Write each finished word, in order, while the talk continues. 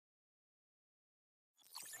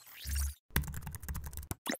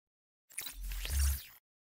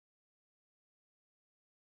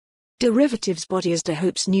Derivatives body ISDA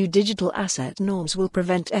hopes new digital asset norms will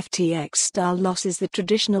prevent FTX-style losses. The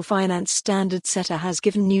traditional finance standard setter has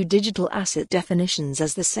given new digital asset definitions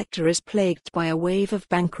as the sector is plagued by a wave of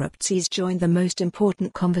bankruptcies. Join the most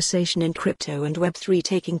important conversation in crypto and Web3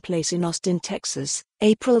 taking place in Austin, Texas,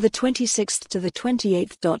 April the 26th to the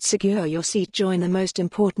 28th. Secure your seat. Join the most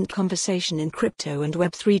important conversation in crypto and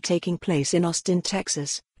Web3 taking place in Austin,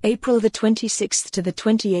 Texas, April the 26th to the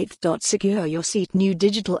 28th. Secure your seat. New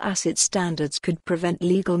digital asset standards could prevent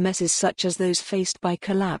legal messes such as those faced by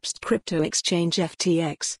collapsed crypto exchange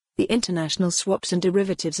FTX, the International Swaps and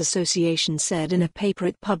Derivatives Association said in a paper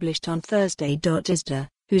it published on Thursday. ISDA,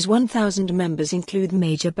 whose 1,000 members include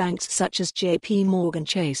major banks such as JP Morgan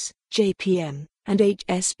Chase, JPM, and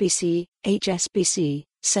HSBC,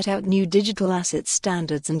 set out new digital asset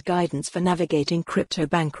standards and guidance for navigating crypto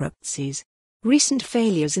bankruptcies. Recent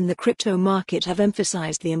failures in the crypto market have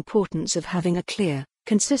emphasized the importance of having a clear,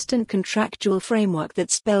 consistent contractual framework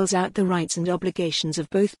that spells out the rights and obligations of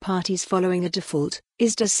both parties following a default,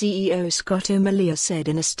 ISDA CEO Scott O'Malley said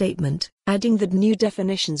in a statement, adding that new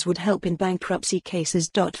definitions would help in bankruptcy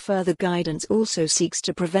cases. Further guidance also seeks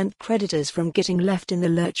to prevent creditors from getting left in the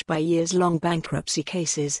lurch by years-long bankruptcy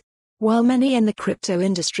cases. While many in the crypto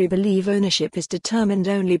industry believe ownership is determined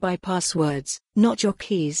only by passwords, not your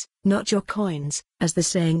keys, not your coins, as the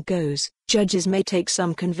saying goes, judges may take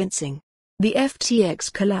some convincing. The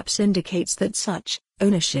FTX collapse indicates that such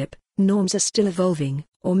ownership norms are still evolving,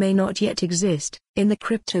 or may not yet exist, in the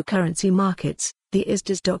cryptocurrency markets, the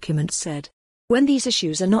ISDA's document said. When these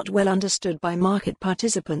issues are not well understood by market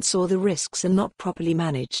participants or the risks are not properly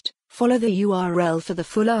managed, follow the URL for the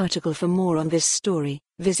full article. For more on this story,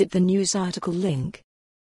 visit the news article link.